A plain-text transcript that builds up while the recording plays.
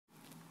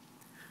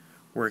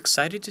We're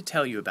excited to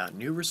tell you about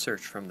new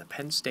research from the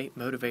Penn State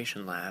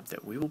Motivation Lab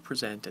that we will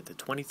present at the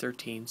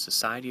 2013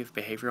 Society of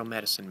Behavioral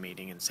Medicine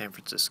meeting in San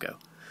Francisco.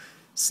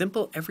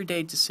 Simple,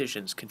 everyday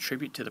decisions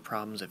contribute to the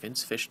problems of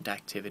insufficient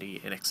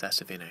activity and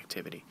excessive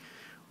inactivity.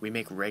 We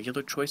make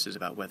regular choices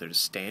about whether to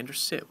stand or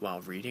sit while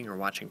reading or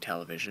watching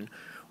television,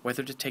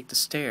 whether to take the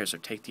stairs or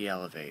take the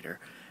elevator,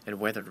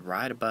 and whether to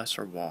ride a bus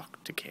or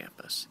walk to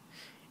campus.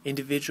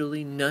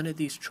 Individually, none of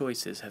these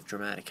choices have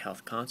dramatic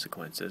health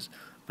consequences,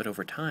 but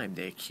over time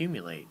they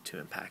accumulate to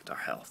impact our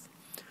health.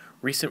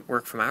 Recent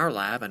work from our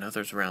lab and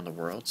others around the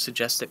world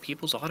suggests that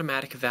people's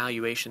automatic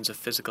evaluations of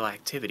physical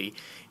activity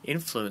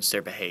influence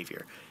their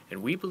behavior,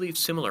 and we believe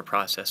similar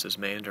processes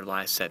may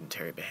underlie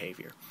sedentary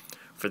behavior.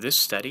 For this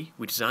study,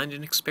 we designed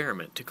an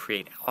experiment to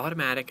create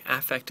automatic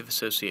affective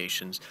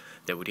associations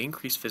that would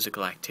increase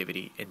physical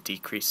activity and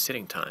decrease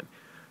sitting time.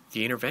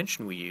 The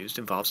intervention we used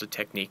involves a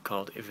technique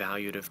called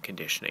evaluative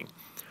conditioning.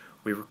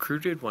 We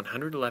recruited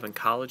 111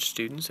 college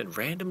students and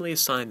randomly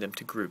assigned them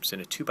to groups in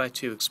a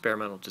 2x2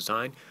 experimental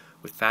design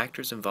with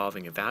factors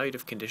involving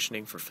evaluative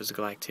conditioning for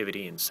physical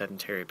activity and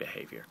sedentary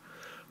behavior.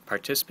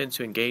 Participants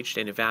who engaged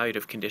in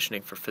evaluative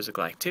conditioning for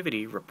physical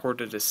activity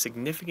reported a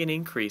significant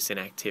increase in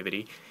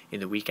activity in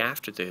the week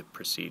after the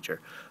procedure,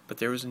 but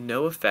there was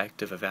no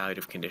effect of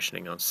evaluative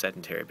conditioning on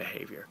sedentary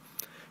behavior.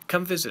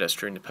 Come visit us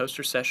during the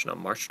poster session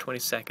on March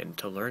 22nd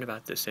to learn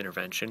about this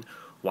intervention,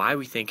 why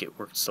we think it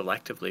works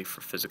selectively for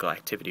physical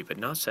activity but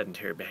not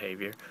sedentary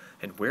behavior,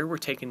 and where we're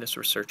taking this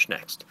research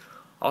next.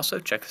 Also,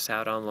 check us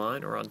out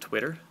online or on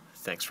Twitter.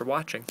 Thanks for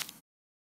watching.